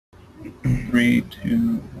Three,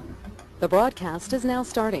 two. The broadcast is now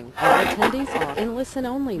starting. All attendees are in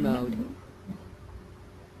listen-only mode.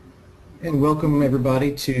 And welcome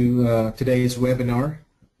everybody to today's webinar.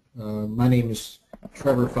 My name is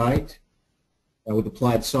Trevor Fite with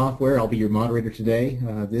Applied Software. I'll be your moderator today.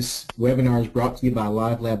 This webinar is brought to you by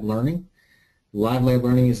Live Lab Learning. Live Lab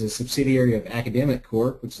Learning is a subsidiary of Academic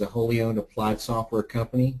Corp, which is a wholly owned applied software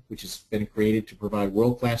company which has been created to provide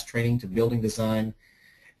world-class training to building design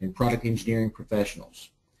and product engineering professionals.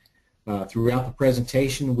 Throughout the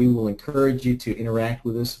presentation, we will encourage you to interact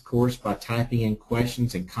with us, of course, by typing in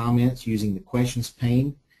questions and comments using the questions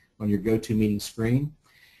pane on your GoToMeeting screen.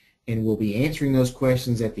 And we'll be answering those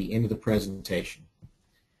questions at the end of the presentation.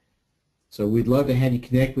 So we'd love to have you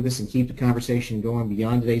connect with us and keep the conversation going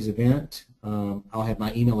beyond today's event. I'll have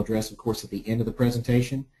my email address, of course, at the end of the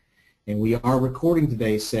presentation. And we are recording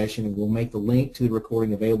today's session, and we'll make the link to the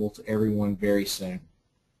recording available to everyone very soon.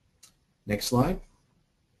 Next slide.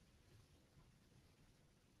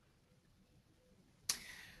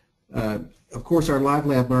 Of course, our Live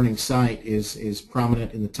Lab Learning site is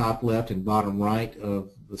prominent in the top left and bottom right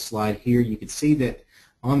of the slide here. You can see that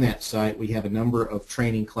on that site we have a number of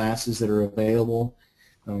training classes that are available,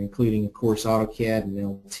 including, of course, AutoCAD and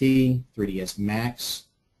LT, 3ds Max,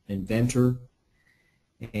 Inventor,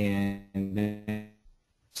 and next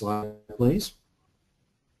slide, please.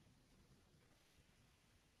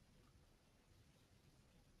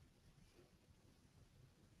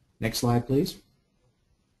 Next slide, please.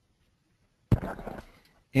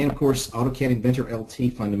 And of course, AutoCAD Inventor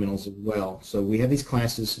LT fundamentals as well. So we have these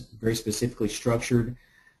classes very specifically structured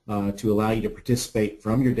to allow you to participate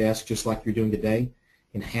from your desk, just like you're doing today,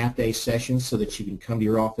 in half-day sessions so that you can come to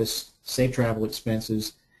your office, save travel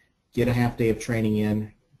expenses, get a half day of training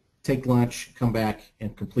in, take lunch, come back,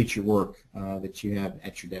 and complete your work that you have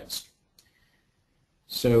at your desk.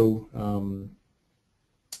 So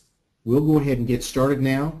we'll go ahead and get started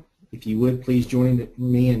now. If you would, please join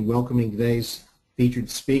me in welcoming today's featured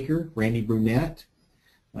speaker, Randy Brunette.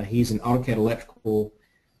 He's an AutoCAD Electrical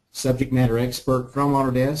subject matter expert from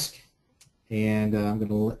Autodesk, and I'm going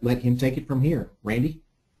to let him take it from here. Randy?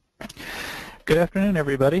 Good afternoon,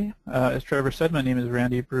 everybody. As Trevor said, my name is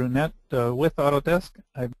Randy Brunette with Autodesk.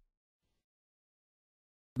 I've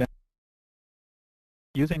been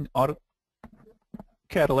using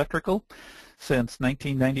AutoCAD Electrical since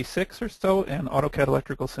 1996 or so, and AutoCAD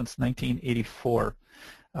Electrical since 1984.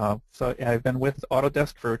 So I've been with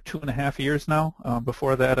Autodesk for 2.5 years now.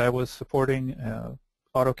 Before that, I was supporting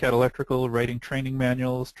AutoCAD Electrical, writing training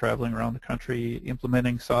manuals, traveling around the country,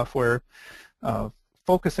 implementing software,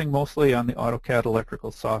 focusing mostly on the AutoCAD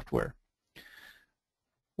Electrical software.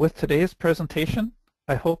 With today's presentation,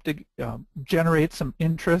 I hope to generate some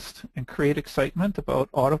interest and create excitement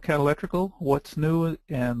about AutoCAD Electrical, what's new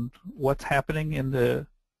and what's happening in the,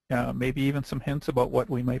 maybe even some hints about what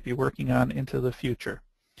we might be working on into the future.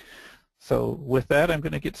 So with that, I'm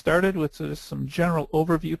going to get started with just some general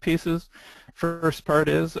overview pieces. First part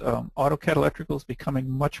is AutoCAD Electrical is becoming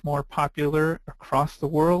much more popular across the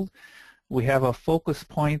world. We have a focus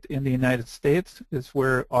point in the United States, is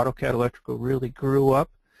where AutoCAD Electrical really grew up.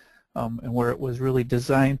 And where it was really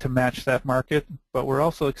designed to match that market, but we're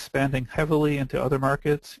also expanding heavily into other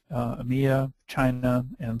markets, EMEA, China,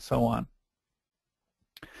 and so on.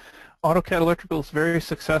 AutoCAD Electrical is very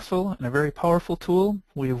successful and a very powerful tool.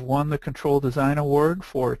 We've won the Control Design Award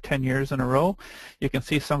for 10 years in a row. You can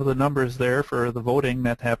see some of the numbers there for the voting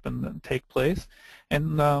that happened and take place.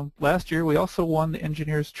 And last year we also won the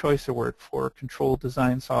Engineer's Choice Award for Control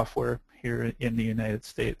Design Software here in the United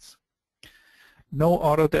States. No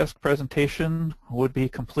Autodesk presentation would be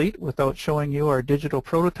complete without showing you our digital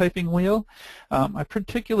prototyping wheel. I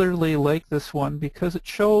particularly like this one because it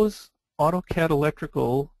shows AutoCAD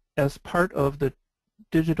Electrical as part of the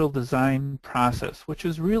digital design process, which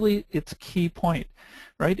is really its key point,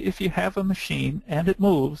 right? If you have a machine and it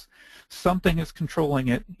moves, something is controlling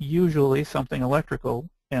it, usually something electrical,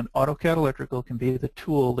 and AutoCAD Electrical can be the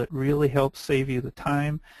tool that really helps save you the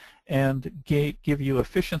time and give you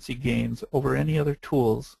efficiency gains over any other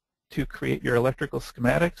tools to create your electrical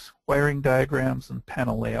schematics, wiring diagrams, and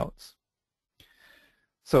panel layouts.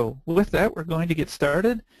 So with that, we're going to get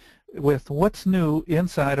started with what's new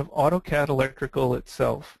inside of AutoCAD Electrical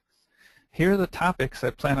itself. Here are the topics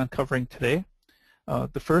I plan on covering today.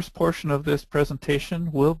 The first portion of this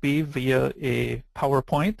presentation will be via a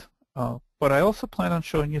PowerPoint, but I also plan on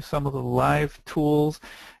showing you some of the live tools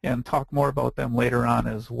and talk more about them later on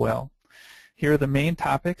as well. Here are the main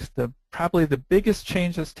topics. Probably the biggest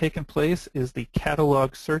change that's taken place is the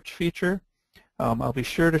catalog search feature. I'll be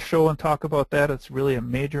sure to show and talk about that. It's really a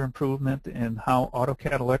major improvement in how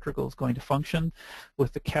AutoCAD Electrical is going to function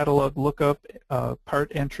with the catalog lookup,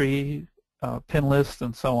 part entry, pin list,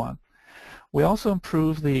 and so on. We also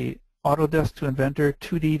improved the Autodesk to Inventor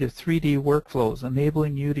 2D to 3D workflows,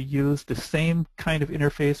 enabling you to use the same kind of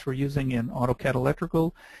interface we're using in AutoCAD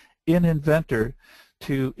Electrical in Inventor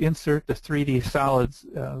to insert the 3D solids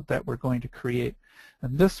that we're going to create.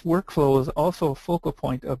 And this workflow is also a focal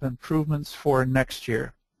point of improvements for next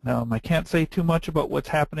year. I can't say too much about what's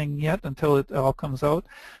happening yet until it all comes out,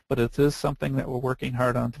 but it is something that we're working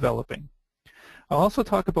hard on developing. I'll also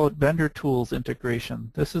talk about vendor tools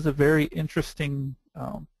integration. This is a very interesting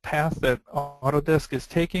path that Autodesk is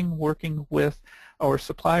taking, working with our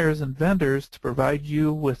suppliers and vendors to provide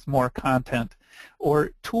you with more content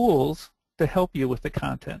or tools to help you with the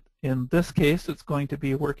content. In this case, it's going to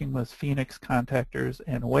be working with Phoenix Contactors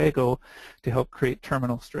and Wago to help create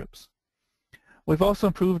terminal strips. We've also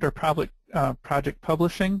improved our project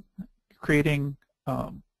publishing, creating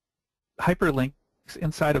hyperlinks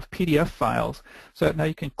inside of PDF files so that now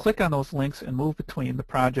you can click on those links and move between the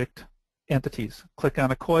project entities. Click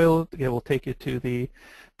on a coil, it will take you to the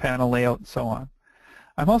panel layout and so on.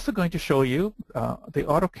 I'm also going to show you the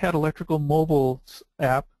AutoCAD Electrical mobile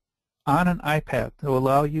app on an iPad to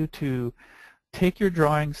allow you to take your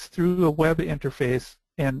drawings through a web interface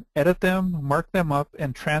and edit them, mark them up,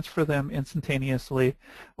 and transfer them instantaneously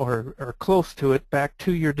or close to it back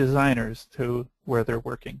to your designers to where they're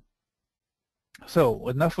working. So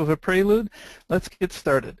enough of a prelude, let's get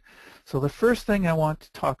started. So the first thing I want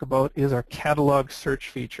to talk about is our catalog search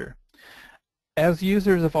feature. As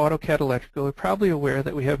users of AutoCAD Electrical, you're probably aware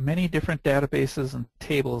that we have many different databases and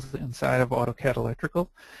tables inside of AutoCAD Electrical.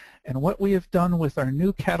 And what we have done with our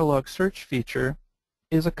new catalog search feature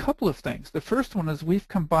is a couple of things. The first one is we've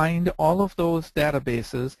combined all of those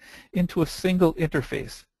databases into a single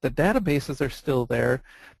interface. The databases are still there,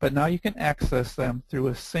 but now you can access them through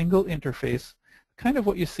a single interface, kind of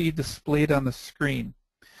what you see displayed on the screen.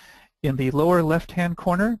 In the lower left-hand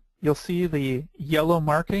corner, you'll see the yellow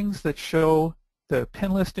markings that show the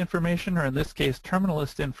pin list information, or in this case, terminal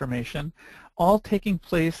list information, all taking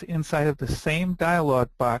place inside of the same dialog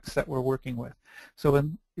box that we're working with.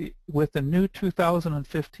 So with the new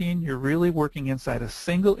 2015, you're really working inside a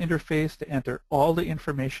single interface to enter all the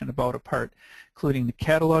information about a part, including the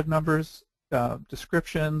catalog numbers,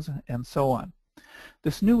 descriptions, and so on.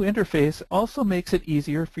 This new interface also makes it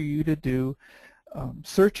easier for you to do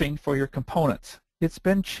searching for your components. It's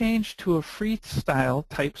been changed to a freestyle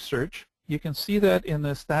type search. You can see that in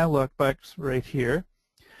this dialog box right here,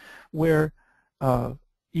 where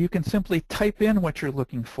you can simply type in what you're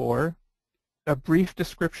looking for, a brief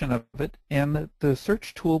description of it, and the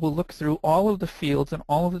search tool will look through all of the fields and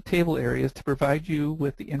all of the table areas to provide you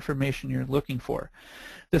with the information you're looking for.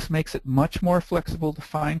 This makes it much more flexible to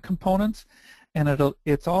find components, and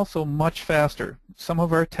it's also much faster. Some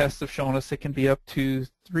of our tests have shown us it can be up to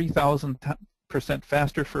 3,000%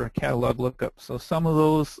 faster for a catalog lookup. So some of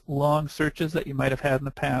those long searches that you might have had in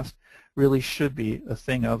the past really should be a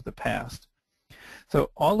thing of the past.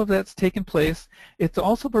 So all of that's taken place. It's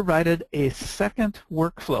also provided a second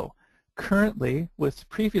workflow. Currently, with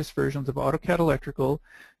previous versions of AutoCAD Electrical,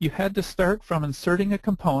 you had to start from inserting a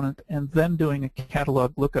component and then doing a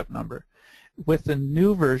catalog lookup number. With the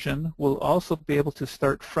new version, we'll also be able to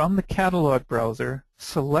start from the catalog browser,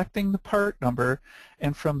 selecting the part number,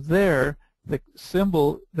 and from there, the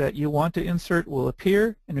symbol that you want to insert will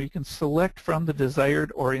appear, and you can select from the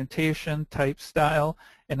desired orientation, type, style,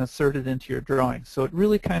 and insert it into your drawing. So it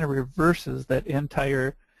really kind of reverses that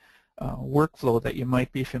entire workflow that you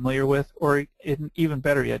might be familiar with, or even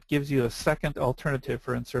better yet, gives you a second alternative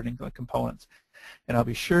for inserting the components. And I'll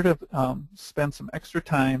be sure to spend some extra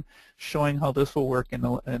time showing how this will work in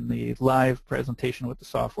the live presentation with the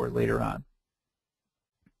software later on.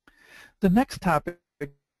 The next topic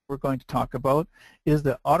we're going to talk about is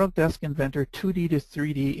the Autodesk Inventor 2D to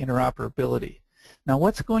 3D interoperability. Now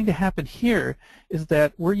what's going to happen here is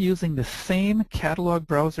that we're using the same catalog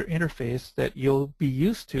browser interface that you'll be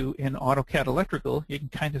used to in AutoCAD Electrical. You can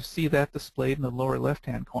kind of see that displayed in the lower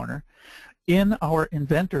left-hand corner in our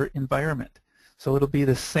Inventor environment. So it'll be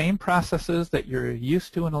the same processes that you're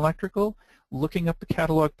used to in Electrical, looking up the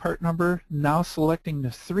catalog part number, now selecting the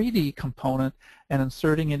 3D component and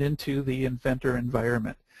inserting it into the Inventor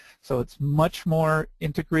environment. So it's much more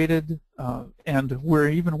integrated, and we're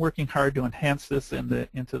even working hard to enhance this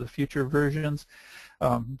into the future versions.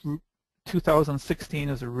 2016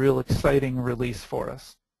 is a real exciting release for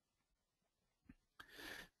us.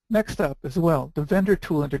 Next up as well, the vendor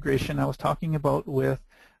tool integration I was talking about with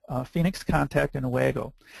Phoenix Contact and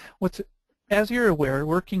Wago. What's as you're aware,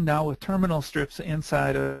 working now with terminal strips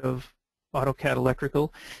inside of AutoCAD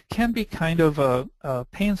Electrical can be kind of a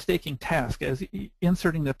painstaking task, as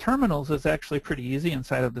inserting the terminals is actually pretty easy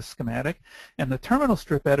inside of the schematic, and the terminal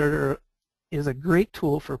strip editor is a great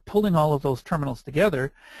tool for pulling all of those terminals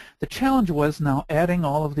together. The challenge was now adding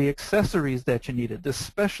all of the accessories that you needed, the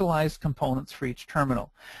specialized components for each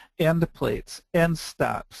terminal, end plates, end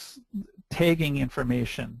stops, tagging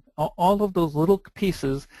information, all of those little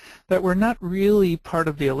pieces that were not really part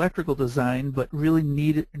of the electrical design but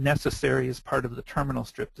really necessary as part of the terminal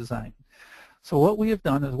strip design. So what we have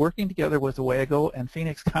done is, working together with Wago and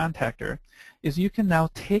Phoenix Contactor, is you can now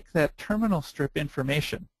take that terminal strip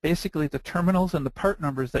information, basically the terminals and the part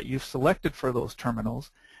numbers that you've selected for those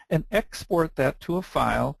terminals, and export that to a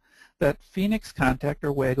file that Phoenix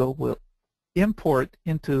Contactor Wago will import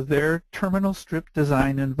into their terminal strip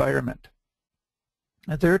design environment.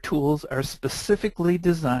 Their tools are specifically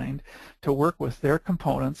designed to work with their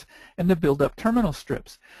components and to build up terminal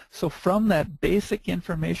strips. So from that basic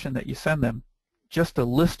information that you send them, just a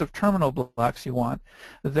list of terminal blocks you want,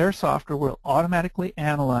 their software will automatically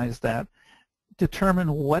analyze that,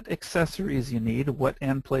 determine what accessories you need, what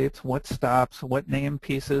end plates, what stops, what name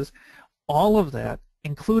pieces, all of that,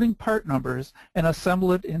 including part numbers, and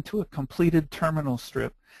assemble it into a completed terminal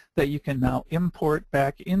strip that you can now import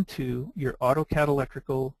back into your AutoCAD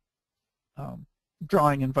Electrical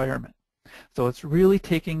drawing environment. So it's really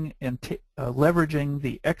taking and leveraging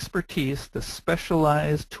the expertise, the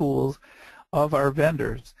specialized tools of our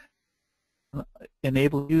vendors,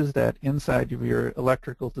 enable you to use that inside of your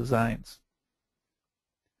electrical designs.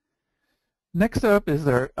 Next up is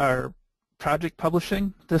our project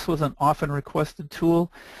publishing. This was an often requested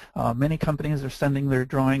tool. Many companies are sending their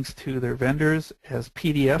drawings to their vendors as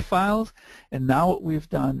PDF files, and now what we've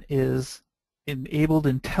done is enabled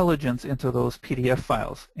intelligence into those PDF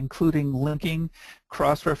files, including linking,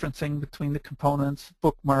 cross-referencing between the components,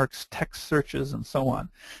 bookmarks, text searches, and so on.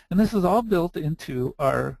 And this is all built into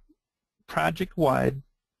our project-wide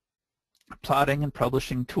plotting and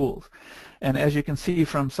publishing tools. And as you can see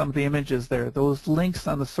from some of the images there, those links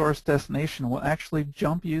on the source destination will actually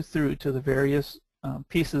jump you through to the various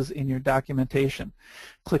pieces in your documentation.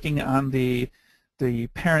 Clicking on the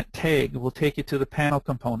parent tag will take you to the panel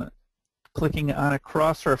component. Clicking on a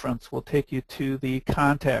cross-reference will take you to the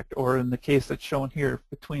contact, or in the case that's shown here,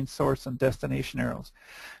 between source and destination arrows.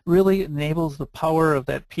 Really enables the power of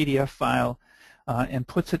that PDF file and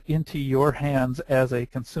puts it into your hands as a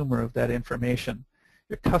consumer of that information.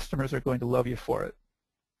 Your customers are going to love you for it.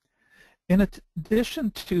 In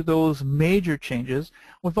addition to those major changes,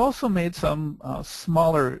 we've also made some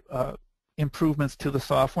smaller improvements to the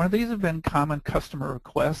software. These have been common customer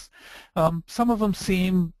requests. Some of them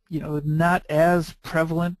seem, not as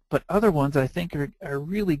prevalent, but other ones I think are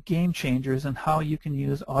really game changers in how you can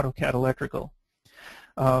use AutoCAD Electrical.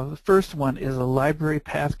 The first one is a library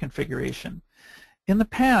path configuration. In the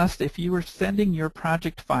past, if you were sending your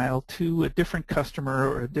project file to a different customer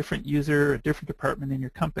or a different user or a different department in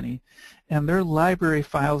your company, and their library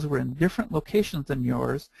files were in different locations than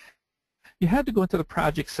yours, you had to go into the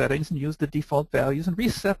project settings and use the default values and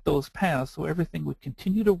reset those paths so everything would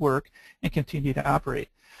continue to work and continue to operate.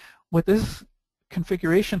 What this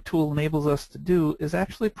configuration tool enables us to do is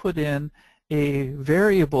actually put in a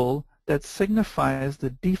variable that signifies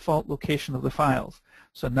the default location of the files.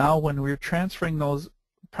 So now when we're transferring those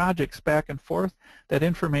projects back and forth, that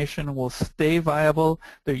information will stay viable,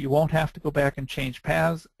 that you won't have to go back and change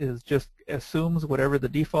paths. It just assumes whatever the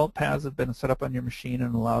default paths have been set up on your machine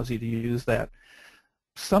and allows you to use that.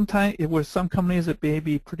 Sometimes, with some companies it may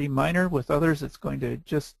be pretty minor, with others it's going to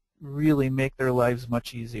just really make their lives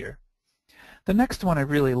much easier. The next one I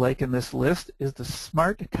really like in this list is the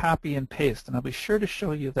Smart Copy and Paste, and I'll be sure to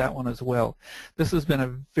show you that one as well. This has been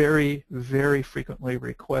a very, very frequently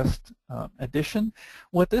requested addition.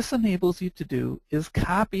 What this enables you to do is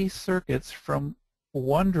copy circuits from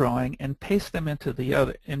one drawing and paste them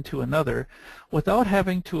into another without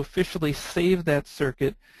having to officially save that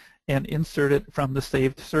circuit and insert it from the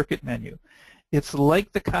Saved Circuit menu. It's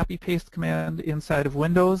like the copy-paste command inside of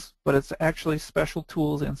Windows, but it's actually special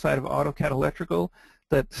tools inside of AutoCAD Electrical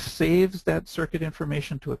that saves that circuit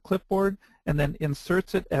information to a clipboard and then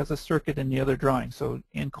inserts it as a circuit in the other drawing, so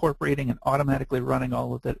incorporating and automatically running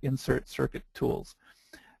all of that insert circuit tools.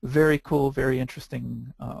 Very cool, very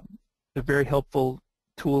interesting, a very helpful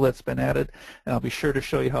tool that's been added, and I'll be sure to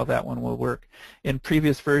show you how that one will work. In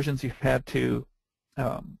previous versions, you've had to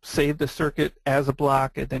save the circuit as a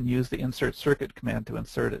block and then use the insert circuit command to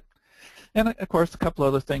insert it. And of course a couple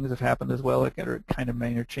other things have happened as well that are kind of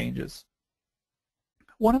minor changes.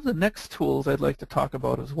 One of the next tools I'd like to talk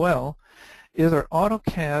about as well is our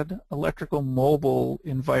AutoCAD Electrical mobile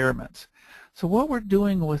environments. So what we're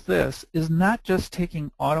doing with this is not just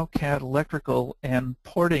taking AutoCAD Electrical and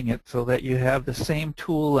porting it so that you have the same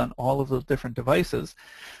tool on all of those different devices.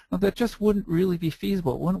 Now, that just wouldn't really be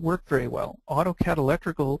feasible. It wouldn't work very well. AutoCAD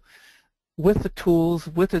Electrical, with the tools,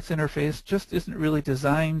 with its interface, just isn't really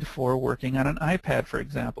designed for working on an iPad, for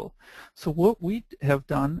example. So what we have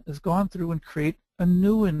done is gone through and create a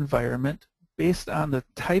new environment based on the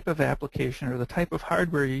type of application or the type of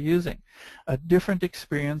hardware you're using. A different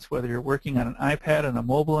experience whether you're working on an iPad in a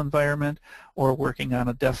mobile environment or working on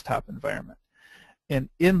a desktop environment. And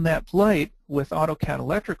in that light, with AutoCAD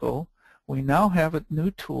Electrical, we now have a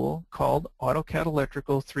new tool called AutoCAD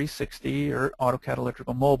Electrical 360 or AutoCAD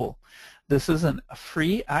Electrical Mobile. This is a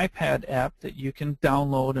free iPad app that you can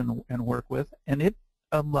download and work with, and it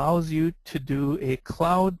allows you to do a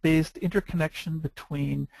cloud-based interconnection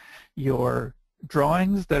between your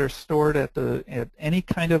drawings that are stored at any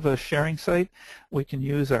kind of a sharing site. We can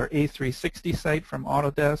use our A360 site from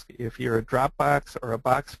Autodesk. If you're a Dropbox or a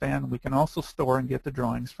Box fan, we can also store and get the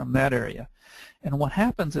drawings from that area. And what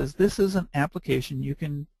happens is this is an application you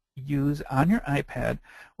can use on your iPad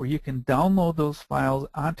where you can download those files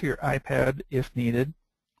onto your iPad if needed,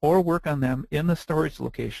 or work on them in the storage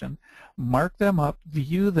location, mark them up,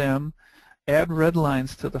 view them, add red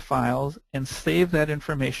lines to the files, and save that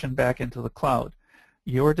information back into the cloud.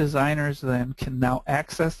 Your designers then can now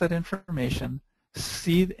access that information,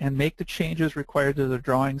 see and make the changes required to the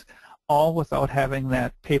drawings, all without having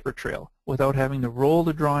that paper trail, without having to roll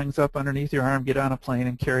the drawings up underneath your arm, get on a plane,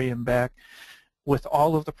 and carry them back, with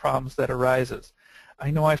all of the problems that arises. I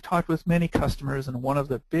know I've talked with many customers, and one of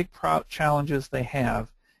the big challenges they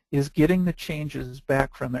have is getting the changes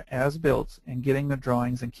back from their as-builts and getting the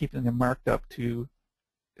drawings and keeping them marked up to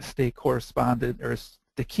stay corresponded or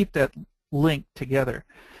to keep that link together.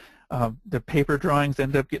 The paper drawings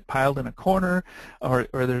end up get piled in a corner, or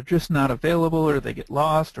they're just not available, or they get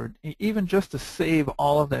lost, or even just to save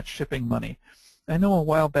all of that shipping money. I know a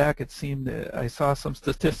while back it seemed I saw some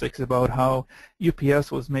statistics about how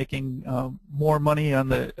UPS was making more money on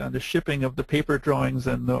the shipping of the paper drawings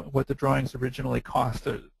than what the drawings originally cost.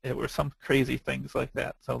 It were some crazy things like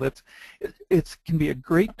that. So it can be a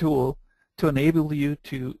great tool to enable you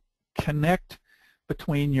to connect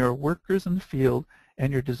between your workers in the field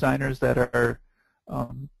and your designers that are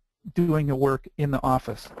doing the work in the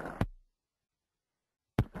office.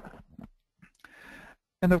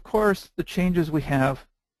 And of course, the changes we have,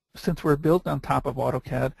 since we're built on top of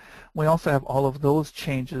AutoCAD, we also have all of those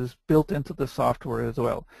changes built into the software as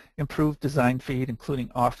well. Improved design feed, including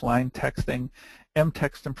offline texting,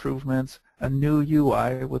 M-text improvements, a new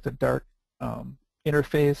UI with a dark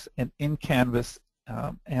interface, and in-canvas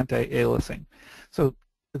anti-aliasing. So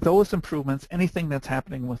those improvements, anything that's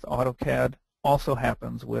happening with AutoCAD, also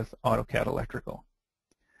happens with AutoCAD Electrical.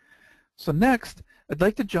 So next, I'd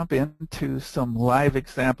like to jump into some live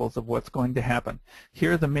examples of what's going to happen.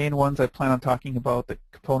 Here are the main ones I plan on talking about: the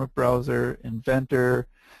component browser, Inventor,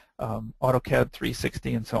 AutoCAD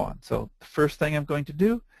 360, and so on. So the first thing I'm going to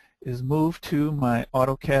do is move to my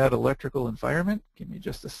AutoCAD Electrical environment. Give me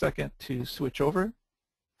just a second to switch over.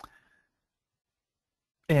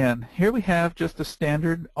 And here we have just a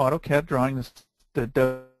standard AutoCAD drawing, the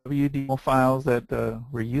WD files that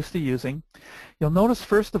we're used to using. You'll notice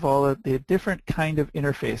first of all that the different kind of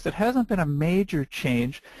interface. It hasn't been a major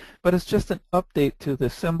change, but it's just an update to the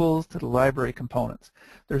symbols, to the library components.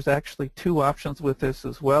 There's actually two options with this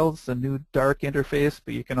as well. It's a new dark interface,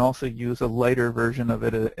 but you can also use a lighter version of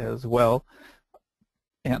it as well.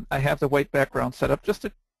 And I have the white background set up just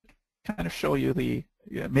to kind of show you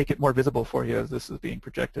make it more visible for you as this is being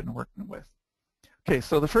projected and working with. Okay,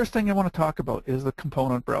 so the first thing I want to talk about is the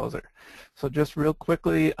component browser. So just real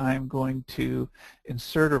quickly, I'm going to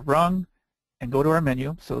insert a rung and go to our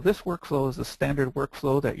menu. So this workflow is the standard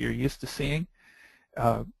workflow that you're used to seeing.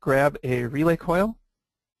 Grab a relay coil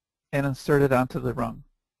and insert it onto the rung.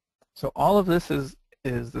 So all of this is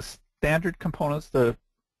the standard components, the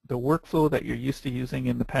workflow that you're used to using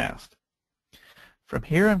in the past. From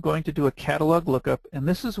here, I'm going to do a catalog lookup, and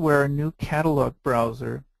this is where our new catalog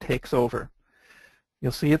browser takes over.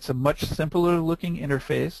 You'll see it's a much simpler looking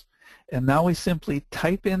interface, and now we simply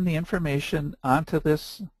type in the information onto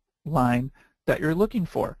this line that you're looking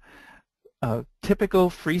for. Typical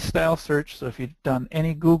freestyle search, so if you've done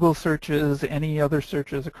any Google searches, any other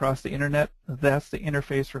searches across the internet, that's the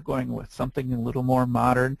interface we're going with, something a little more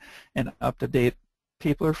modern and up-to-date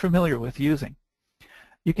people are familiar with using.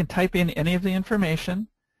 You can type in any of the information,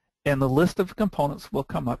 and the list of components will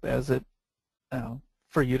come up as it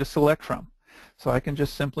for you to select from. So I can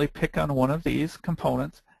just simply pick on one of these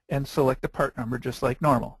components and select the part number just like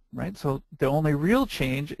normal, right? So the only real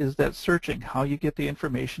change is that searching, how you get the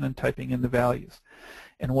information and typing in the values.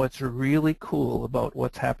 And what's really cool about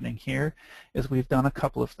what's happening here is we've done a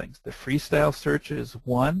couple of things. The freestyle search is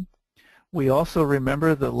one. We also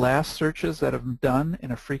remember the last searches that have been done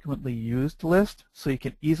in a frequently used list, so you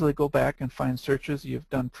can easily go back and find searches you've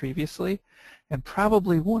done previously. And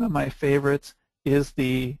probably one of my favorites is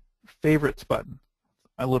the favorites button.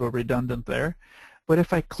 A little redundant there. But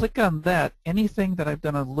if I click on that, anything that I've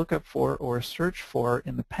done a lookup for or a search for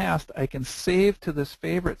in the past, I can save to this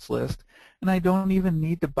favorites list, and I don't even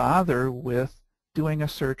need to bother with doing a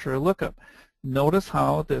search or a lookup. Notice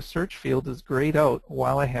how the search field is grayed out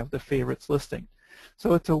while I have the favorites listing.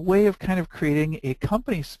 So it's a way of kind of creating a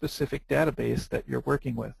company-specific database that you're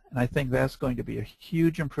working with, and I think that's going to be a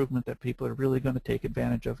huge improvement that people are really going to take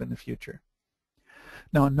advantage of in the future.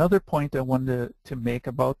 Now, another point I wanted to make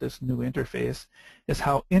about this new interface is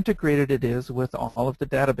how integrated it is with all of the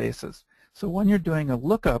databases. So when you're doing a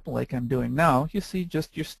lookup like I'm doing now, you see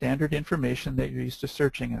just your standard information that you're used to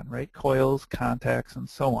searching on, right? Coils, contacts, and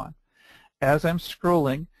so on. As I'm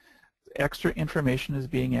scrolling, extra information is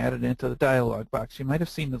being added into the dialog box. You might have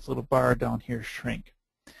seen this little bar down here shrink.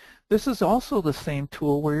 This is also the same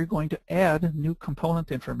tool where you're going to add new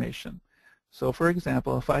component information. So for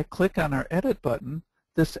example, if I click on our Edit button,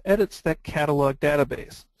 this edits that catalog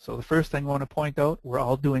database. So the first thing I want to point out, we're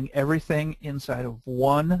all doing everything inside of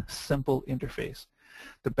one simple interface.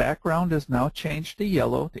 The background is now changed to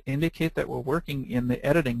yellow to indicate that we're working in the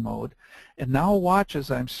editing mode. And now watch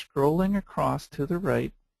as I'm scrolling across to the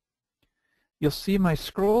right. You'll see my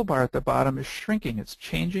scroll bar at the bottom is shrinking. It's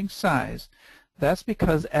changing size. That's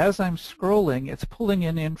because as I'm scrolling, it's pulling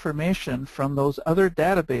in information from those other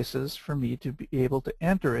databases for me to be able to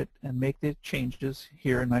enter it and make the changes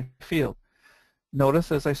here in my field.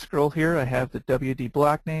 Notice as I scroll here, I have the WD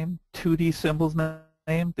block name, 2D symbols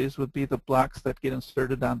name. These would be the blocks that get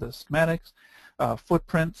inserted on the schematics,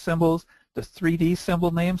 footprint symbols, the 3D symbol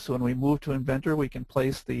name. So when we move to Inventor, we can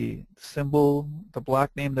place the symbol, the block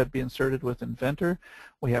name that would be inserted with Inventor.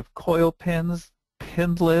 We have coil pins,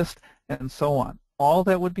 pin list, and so on. All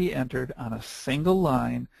that would be entered on a single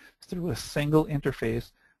line through a single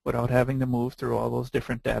interface without having to move through all those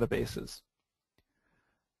different databases.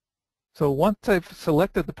 So once I've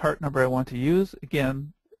selected the part number I want to use,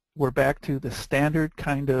 again, we're back to the standard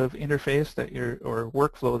kind of interface that or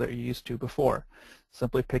workflow that you're used to before.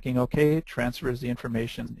 Simply picking OK transfers the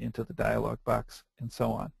information into the dialog box and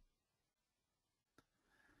so on.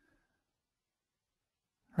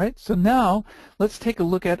 Right, so now let's take a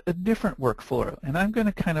look at a different workflow, and I'm going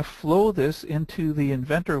to kind of flow this into the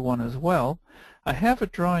Inventor one as well. I have a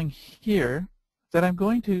drawing here that I'm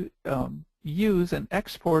going to use and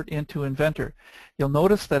export into Inventor. You'll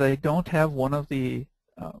notice that I don't have one of the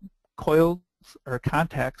coils or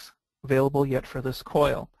contacts available yet for this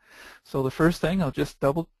coil. So the first thing, I'll just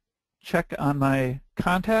double check on my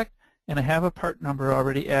contact, and I have a part number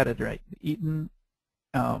already added, right? Eaton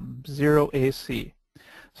 0AC.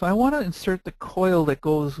 So I want to insert the coil that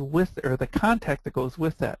goes with, or the contact that goes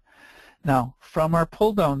with that. Now, from our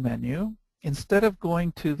pull-down menu, instead of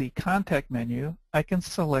going to the contact menu, I can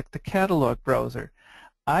select the catalog browser.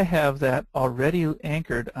 I have that already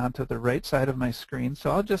anchored onto the right side of my screen,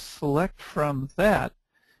 so I'll just select from that,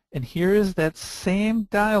 and here is that same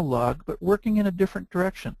dialog, but working in a different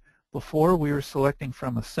direction. Before, we were selecting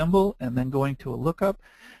from a symbol and then going to a lookup.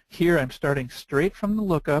 Here, I'm starting straight from the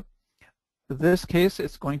lookup. In this case,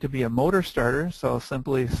 it's going to be a motor starter, so I'll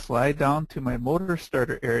simply slide down to my motor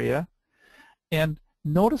starter area. And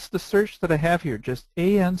notice the search that I have here, just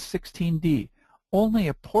AN16D. Only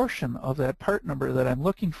a portion of that part number that I'm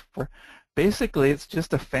looking for. Basically, it's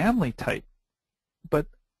just a family type. But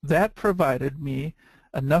that provided me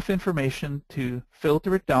enough information to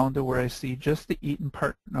filter it down to where I see just the Eaton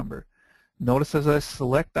part number. Notice as I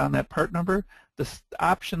select on that part number, the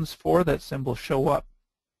options for that symbol show up.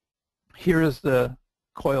 Here is the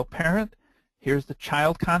coil parent. Here's the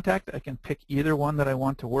child contact. I can pick either one that I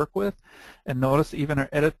want to work with. And notice even our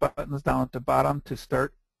edit buttons down at the bottom to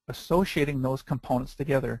start associating those components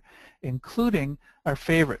together, including our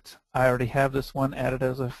favorites. I already have this one added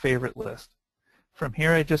as a favorite list. From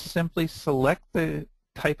here, I just simply select the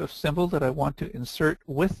type of symbol that I want to insert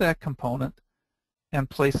with that component and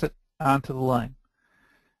place it onto the line.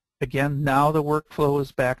 Again, now the workflow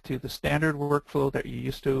is back to the standard workflow that you're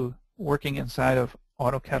used to working inside of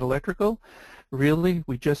AutoCAD Electrical. Really,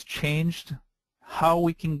 we just changed how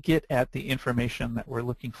we can get at the information that we're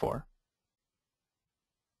looking for.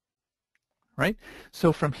 right?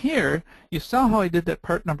 So from here, you saw how I did that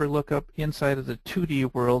part number lookup inside of the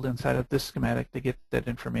 2D world, inside of this schematic to get that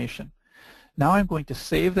information. Now I'm going to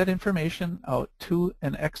save that information out to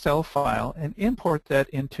an Excel file and import that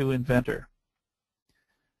into Inventor.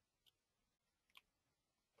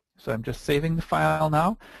 So I'm just saving the file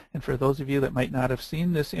now, and for those of you that might not have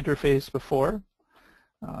seen this interface before,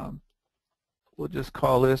 we'll just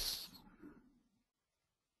call this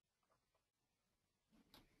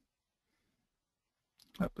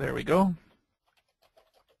there we go.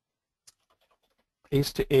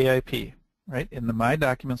 ACE to AIP, right, in the My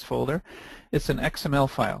Documents folder. It's an XML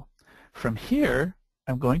file. From here,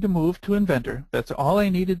 I'm going to move to Inventor. That's all I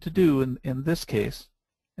needed to do in this case.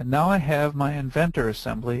 And now I have my Inventor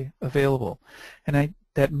assembly available. And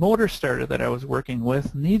that motor starter that I was working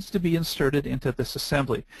with needs to be inserted into this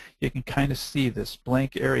assembly. You can kind of see this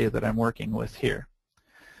blank area that I'm working with here.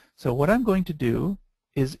 So what I'm going to do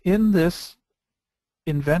is in this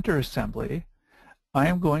Inventor assembly, I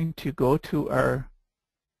am going to go to our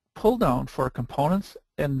pull down for components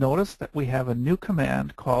and notice that we have a new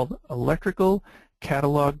command called Electrical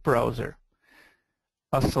Catalog Browser.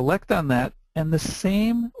 I'll select on that, and the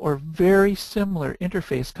same or very similar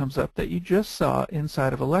interface comes up that you just saw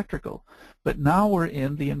inside of Electrical. But now we're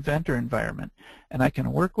in the Inventor environment, and I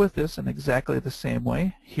can work with this in exactly the same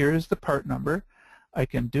way. Here is the part number. I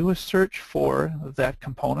can do a search for that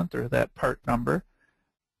component or that part number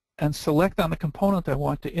and select on the component I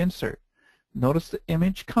want to insert. Notice the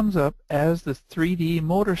image comes up as the 3D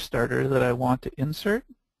motor starter that I want to insert,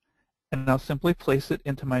 and I'll simply place it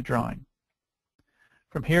into my drawing.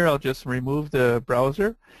 From here, I'll just remove the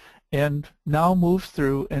browser and now move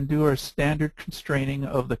through and do our standard constraining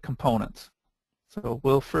of the components. So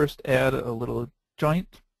we'll first add a little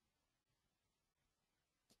joint,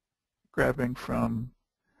 grabbing from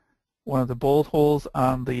one of the bolt holes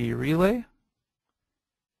on the relay.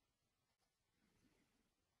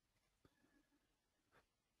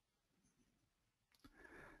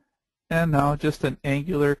 And now just an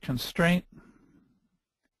angular constraint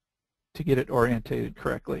to get it orientated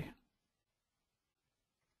correctly.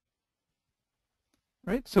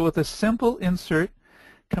 Right, so with a simple insert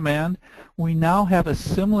command, we now have a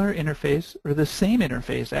similar interface, or the same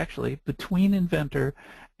interface actually, between Inventor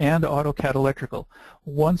and AutoCAD Electrical.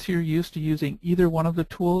 Once you're used to using either one of the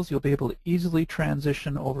tools, you'll be able to easily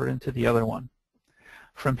transition over into the other one.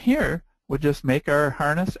 From here, we'll just make our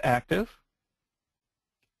harness active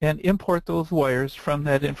and import those wires from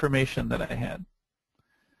that information that I had.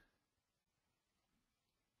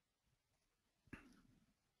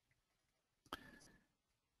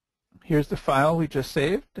 Here's the file we just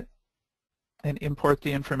saved, and import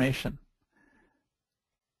the information.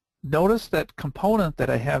 Notice that component that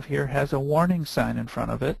I have here has a warning sign in front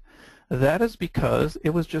of it. That is because it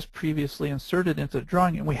was just previously inserted into the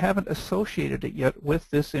drawing, and we haven't associated it yet with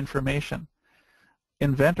this information.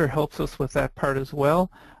 Inventor helps us with that part as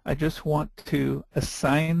well. I just want to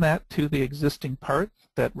assign that to the existing part,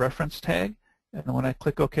 that reference tag, and when I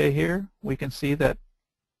click OK here, we can see that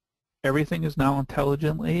everything is now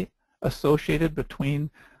intelligently associated between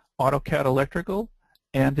AutoCAD Electrical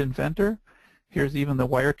and Inventor. Here's even the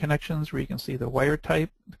wire connections where you can see the wire type,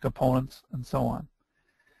 the components, and so on.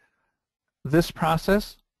 This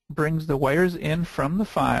process brings the wires in from the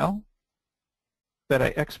file that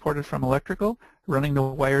I exported from Electrical, running the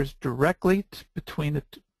wires directly between the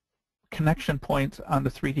connection points on the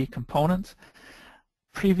 3D components.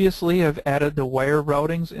 Previously, I've added the wire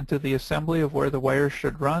routings into the assembly of where the wires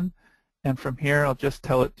should run, and from here I'll just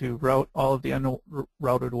tell it to route all of the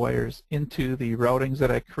unrouted wires into the routings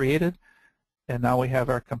that I created, and now we have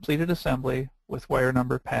our completed assembly with wire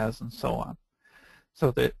number, paths, and so on.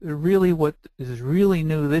 So that really what is really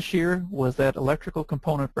new this year was that electrical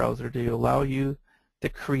component browser to allow you to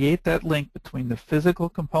create that link between the physical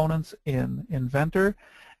components in Inventor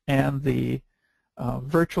and the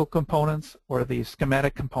virtual components or the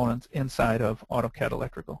schematic components inside of AutoCAD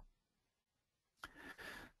Electrical.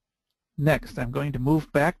 Next, I'm going to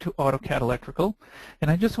move back to AutoCAD Electrical,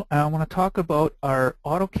 and I want to talk about our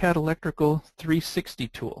AutoCAD Electrical 360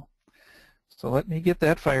 tool. So let me get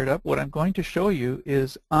that fired up. What I'm going to show you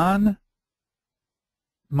is on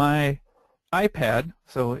my iPad.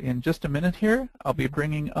 So in just a minute here, I'll be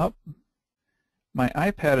bringing up my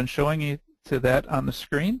iPad and showing you to that on the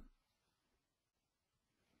screen.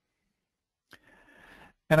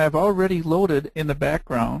 And I've already loaded in the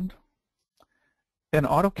background an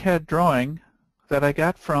AutoCAD drawing that I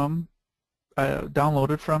got from,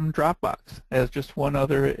 downloaded from Dropbox as just one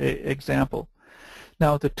other example.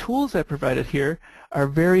 Now the tools I provided here are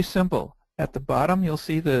very simple. At the bottom you'll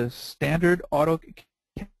see the standard AutoCAD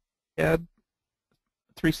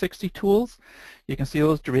 360 tools. You can see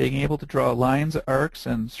those being able to draw lines, arcs,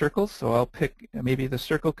 and circles. So I'll pick maybe the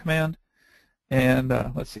circle command, and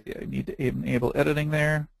let's see, I need to enable editing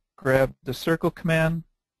there. Grab the circle command,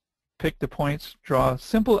 pick the points, draw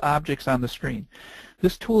simple objects on the screen.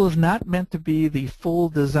 This tool is not meant to be the full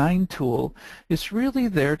design tool. It's really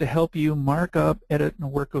there to help you mark up, edit,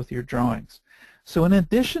 and work with your drawings. So in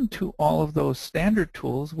addition to all of those standard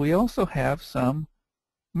tools, we also have some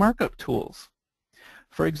markup tools.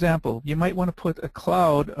 For example, you might want to put a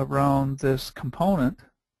cloud around this component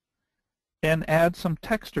and add some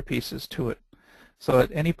texture pieces to it. So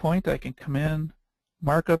at any point I can come in,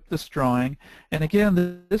 mark up this drawing, and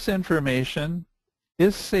again this information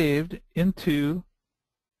is saved into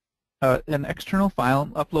an external file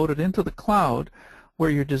uploaded into the cloud, where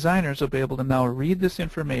your designers will be able to now read this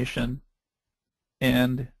information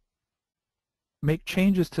and make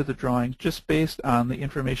changes to the drawings just based on the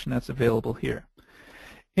information that's available here.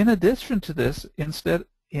 In addition to this,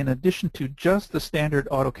 in addition to just the standard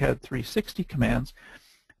AutoCAD 360 commands,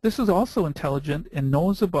 this is also intelligent and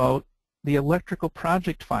knows about the electrical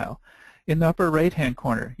project file. In the upper right-hand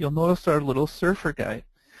corner, you'll notice our little surfer guide.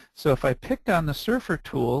 So if I pick on the surfer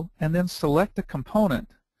tool and then select a component,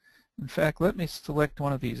 in fact, let me select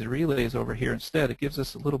one of these relays over here instead. It gives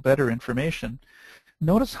us a little better information.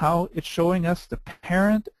 Notice how it's showing us the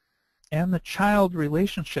parent and the child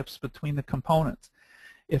relationships between the components.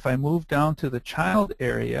 If I move down to the child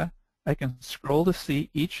area, I can scroll to see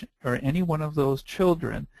each or any one of those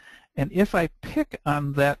children, and if I pick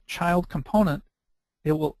on that child component,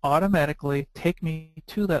 it will automatically take me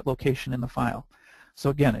to that location in the file. So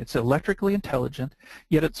again, it's electrically intelligent,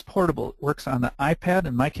 yet it's portable. It works on the iPad.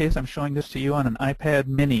 In my case, I'm showing this to you on an iPad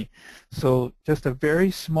mini. So just a very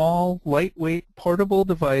small, lightweight, portable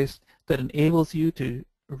device that enables you to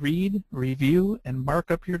read, review, and mark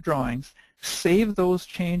up your drawings, save those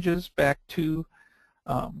changes back to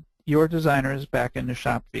your designers back in the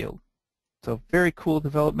shop field. So very cool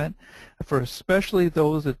development. For especially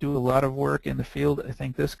those that do a lot of work in the field, I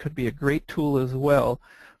think this could be a great tool as well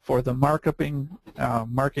for the marking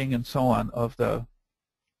and so on of the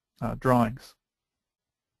drawings.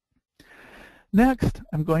 Next,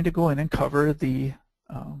 I'm going to go in and cover the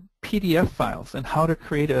PDF files and how to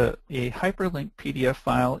create a hyperlinked PDF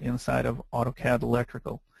file inside of AutoCAD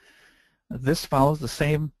Electrical. This follows the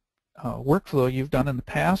same workflow you've done in the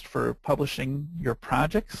past for publishing your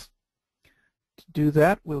projects. To do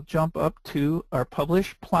that, we'll jump up to our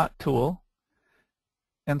Publish Plot tool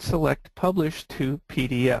and select Publish to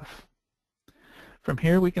PDF. From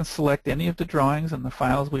here we can select any of the drawings and the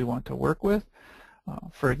files we want to work with.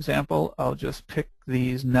 For example, I'll just pick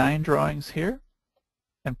these 9 drawings here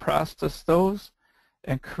and process those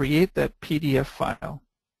and create that PDF file.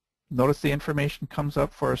 Notice the information comes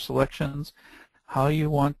up for our selections, how you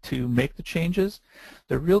want to make the changes.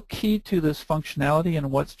 The real key to this functionality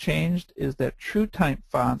and what's changed is that true type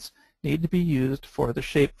fonts need to be used for the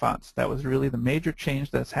shape fonts. That was really the major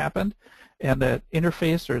change that's happened, and that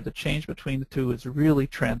interface or the change between the two is really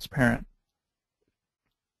transparent.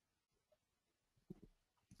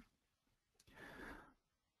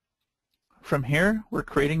 From here, we're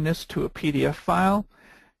creating this to a PDF file.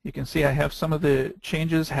 You can see I have some of the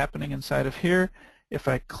changes happening inside of here. If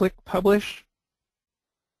I click Publish,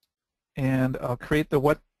 and I'll create the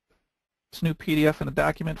What's New PDF in the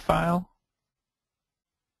document file,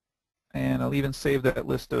 and I'll even save that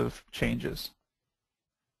list of changes.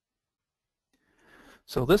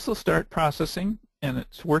 So this will start processing, and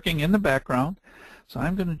it's working in the background. So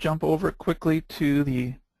I'm going to jump over quickly to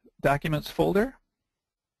the Documents folder,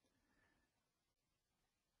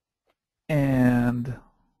 and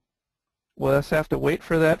we'll just have to wait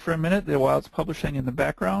for that for a minute while it's publishing in the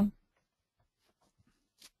background.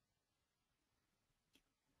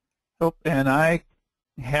 Oh, and I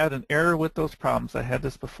had an error with those problems. I had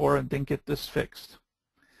this before and didn't get this fixed.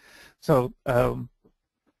 So I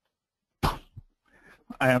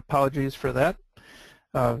apologize for that.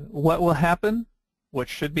 What will happen, what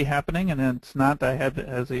should be happening, and it's not, I had,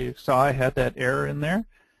 as you saw, I had that error in there,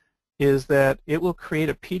 is that it will create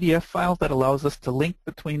a PDF file that allows us to link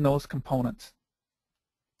between those components.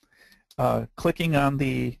 Clicking on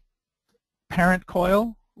the parent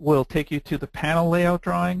coil will take you to the panel layout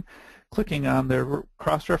drawing. Clicking on the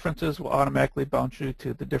cross-references will automatically bounce you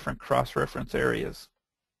to the different cross-reference areas.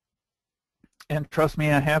 And trust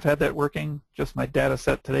me, I have had that working. Just my data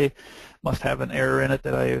set today must have an error in it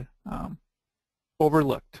that I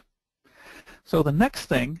overlooked. So the next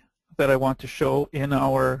thing that I want to show in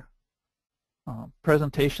our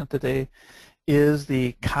presentation today is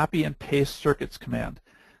the copy and paste circuits command,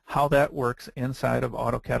 how that works inside of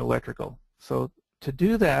AutoCAD Electrical. So to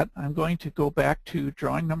do that, I'm going to go back to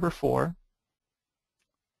drawing number 4,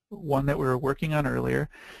 one that we were working on earlier,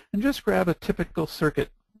 and just grab a typical circuit,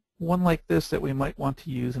 one like this that we might want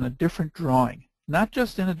to use in a different drawing, not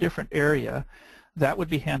just in a different area. That would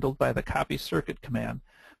be handled by the copy circuit command,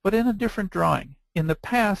 but in a different drawing. In the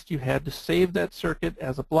past, you had to save that circuit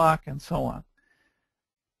as a block and so on.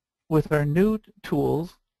 With our new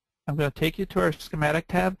tools, I'm going to take you to our schematic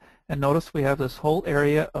tab, and notice we have this whole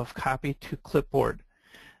area of copy to clipboard.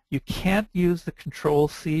 You can't use the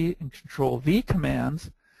Control-C and Control-V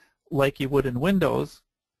commands like you would in Windows.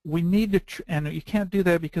 We need to, and you can't do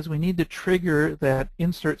that because we need to trigger that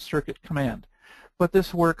insert circuit command. But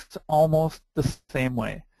this works almost the same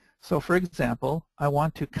way. So for example, I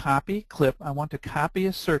want to copy clip, I want to copy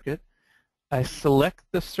a circuit. I select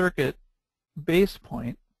the circuit base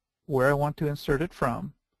point where I want to insert it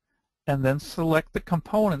from, and then select the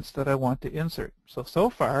components that I want to insert. So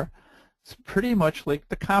far, it's pretty much like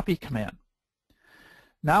the copy command.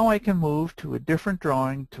 Now I can move to a different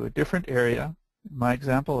drawing, to a different area. In my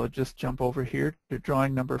example, I'll just jump over here to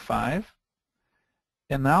drawing number 5.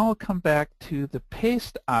 And now I'll come back to the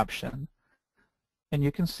paste option, and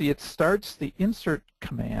you can see it starts the insert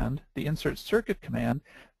command, the insert circuit command,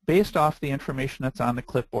 based off the information that's on the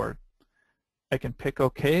clipboard. I can pick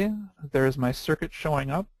OK. There's my circuit showing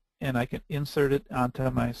up, and I can insert it onto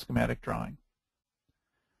my schematic drawing.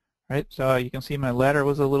 Right, so you can see my ladder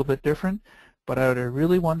was a little bit different, but what I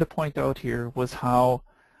really wanted to point out here was how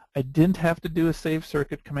I didn't have to do a save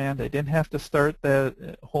circuit command. I didn't have to start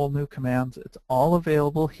the whole new commands. It's all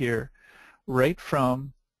available here right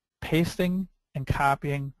from pasting and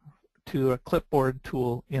copying to a clipboard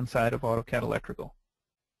tool inside of AutoCAD Electrical.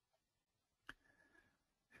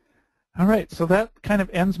 All right, so that kind of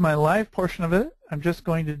ends my live portion of it. I'm just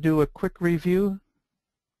going to do a quick review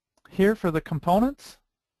here for the components.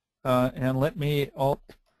 And let me alt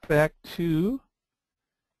back to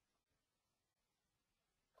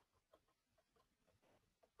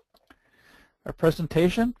our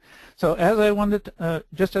presentation. So as I wanted,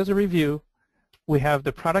 just as a review, we have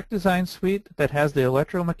the product design suite that has the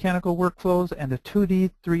electromechanical workflows and the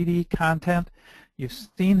 2D, 3D content. You've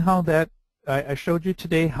seen how that, I showed you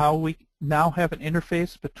today how we now have an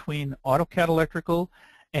interface between AutoCAD Electrical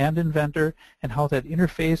and Inventor, and how that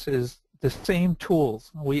interface is the same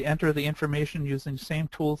tools. We enter the information using the same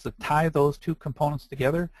tools that tie those two components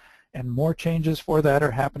together, and more changes for that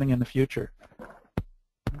are happening in the future.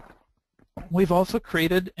 We've also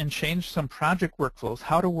created and changed some project workflows,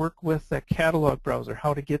 how to work with the catalog browser,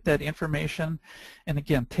 how to get that information, and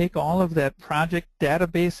again, take all of that project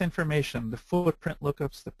database information, the footprint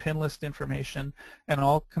lookups, the pin list information, and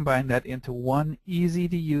all combine that into one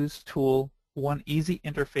easy-to-use tool, one easy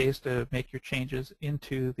interface to make your changes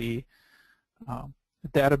into the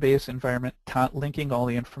database environment, linking all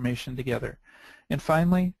the information together. And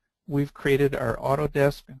finally, we've created our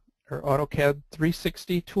Autodesk or AutoCAD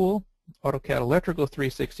 360 tool, AutoCAD Electrical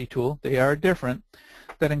 360 tool. They are different.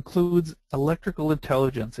 That includes electrical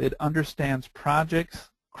intelligence. It understands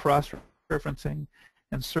projects, cross-referencing,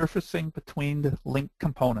 and surfacing between the linked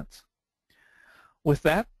components. With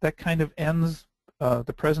that, that kind of ends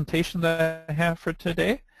the presentation that I have for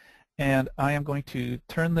today, and I am going to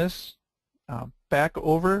turn this back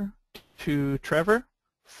over to Trevor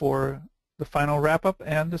for the final wrap-up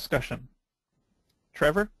and discussion.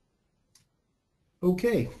 Trevor?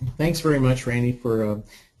 Okay, thanks very much, Randy, for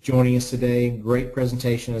joining us today. Great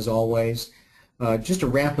presentation as always. Just to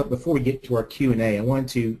wrap up before we get to our Q&A, I wanted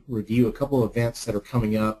to review a couple of events that are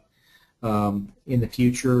coming up in the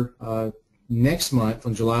future. Next month,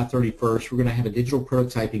 on July 31st, we're going to have a digital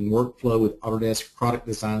prototyping workflow with Autodesk Product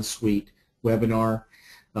Design Suite webinar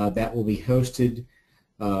that will be hosted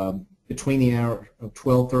between the hour of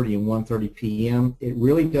 12:30 and 1:30 p.m. It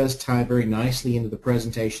really does tie very nicely into the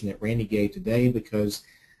presentation that Randy gave today, because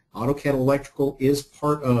AutoCAD Electrical is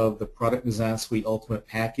part of the Product Design Suite Ultimate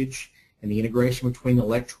Package, and the integration between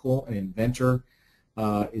Electrical and Inventor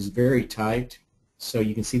is very tight. So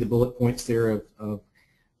you can see the bullet points there of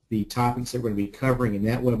the topics that we're going to be covering in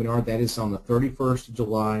that webinar. That is on the 31st of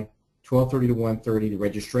July, 12:30 to 1:30. The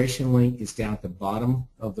registration link is down at the bottom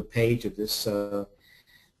of the page of this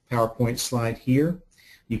PowerPoint slide here.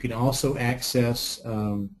 You can also access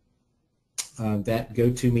that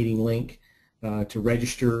GoToMeeting link to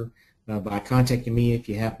register by contacting me. If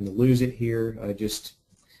you happen to lose it here, just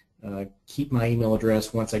keep my email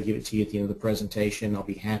address. Once I give it to you at the end of the presentation, I'll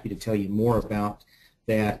be happy to tell you more about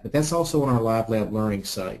that. But that's also on our Live Lab Learning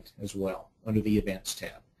site as well, under the Events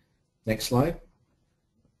tab. Next slide.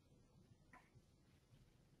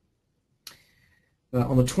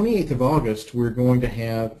 On the 28th of August, we're going to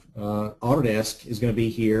have Autodesk is going to be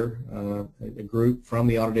here. A group from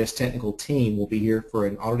the Autodesk technical team will be here for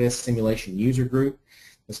an Autodesk simulation user group.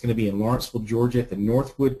 It's going to be in Lawrenceville, Georgia at the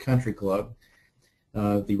Northwood Country Club.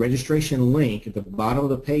 The registration link at the bottom of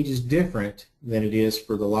the page is different than it is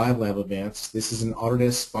for the Live Lab events. This is an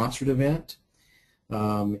Autodesk sponsored event.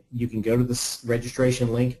 You can go to this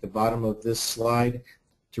registration link at the bottom of this slide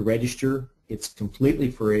to register. It's completely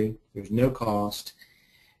free. There's no cost.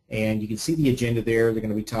 And you can see the agenda there. They're going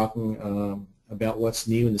to be talking about what's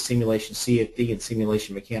new in the simulation CFD and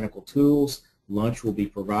simulation mechanical tools. Lunch will be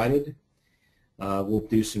provided. We'll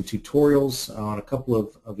do some tutorials on a couple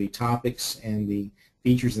of the topics and the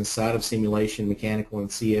features inside of simulation, mechanical, and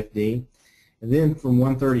CFD. And then from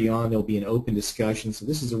 1:30 on, there'll be an open discussion. So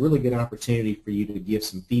this is a really good opportunity for you to give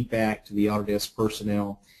some feedback to the Autodesk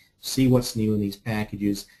personnel, see what's new in these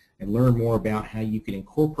packages, and learn more about how you can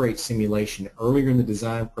incorporate simulation earlier in the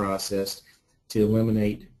design process to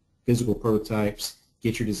eliminate physical prototypes,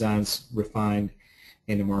 get your designs refined,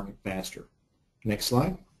 and to market faster. Next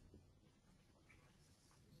slide.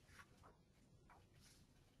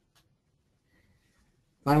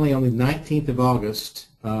 Finally, on the 19th of August,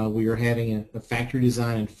 we are having a factory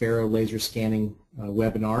design and Faro laser scanning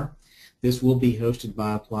webinar. This will be hosted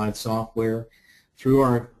by Applied Software through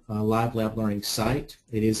our Live Lab Learning site.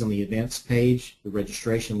 It is on the events page. The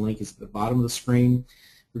registration link is at the bottom of the screen.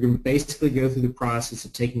 We're going to basically go through the process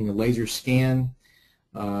of taking a laser scan,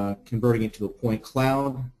 converting it to a point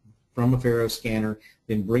cloud from a Faro scanner,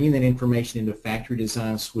 then bringing that information into a factory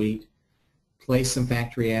design suite, place some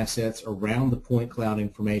factory assets around the point cloud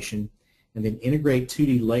information, and then integrate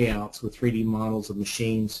 2D layouts with 3D models of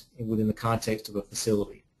machines within the context of a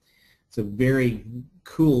facility. It's a very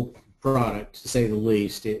cool product, to say the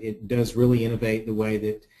least. It does really innovate the way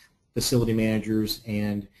that facility managers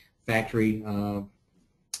and factory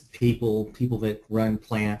people that run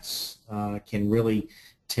plants can really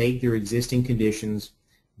take their existing conditions,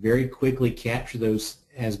 very quickly capture those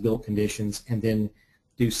as-built conditions, and then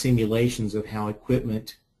do simulations of how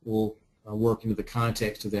equipment will work into the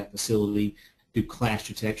context of that facility, do clash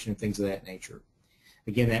detection and things of that nature.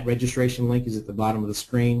 Again, that registration link is at the bottom of the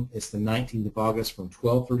screen. It's the 19th of August from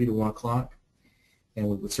 12:30 to 1 o'clock, and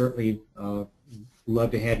we would certainly love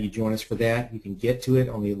to have you join us for that. You can get to it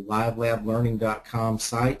on the livelablearning.com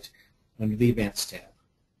site under the Events tab.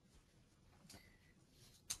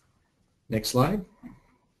 Next slide.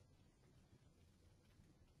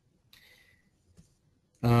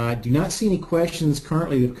 Do not see any questions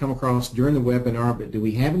currently that have come across during the webinar, but do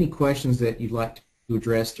we have any questions that you'd like to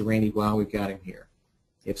address to Randy while we've got him here?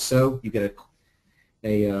 If so, you've got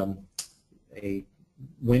a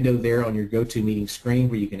window there on your GoToMeeting screen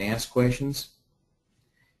where you can ask questions,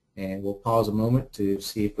 and we'll pause a moment to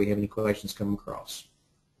see if we have any questions come across.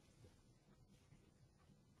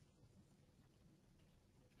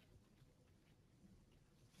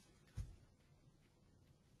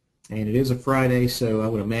 And it is a Friday, so I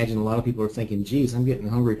would imagine a lot of people are thinking, geez, I'm getting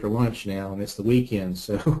hungry for lunch now, and it's the weekend.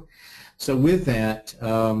 So with that,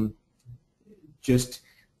 just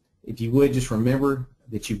if you would, just remember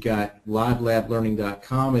that you've got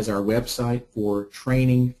livelablearning.com as our website for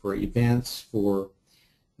training, for events, for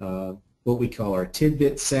what we call our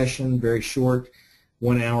tidbit session, very short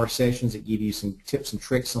 1-hour sessions that give you some tips and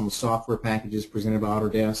tricks on the software packages presented by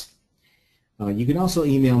Autodesk. You can also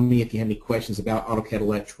email me if you have any questions about AutoCAD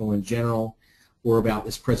Electrical in general, or about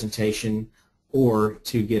this presentation, or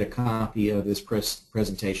to get a copy of this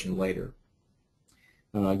presentation later.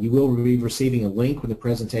 You will be receiving a link when the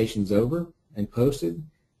presentation is over and posted,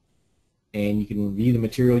 and you can review the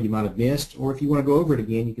material you might have missed, or if you want to go over it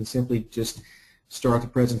again, you can simply just start the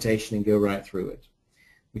presentation and go right through it.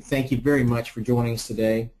 We thank you very much for joining us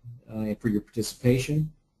today and for your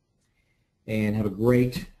participation, and have a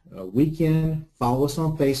great weekend. Follow us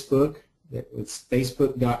on Facebook. It's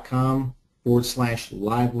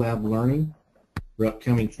facebook.com/livelablearning for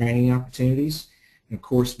upcoming training opportunities. And of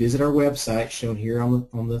course, visit our website shown here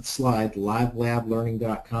on the slide,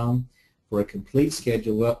 livelablearning.com, for a complete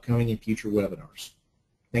schedule of upcoming and future webinars.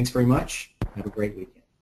 Thanks very much. Have a great weekend.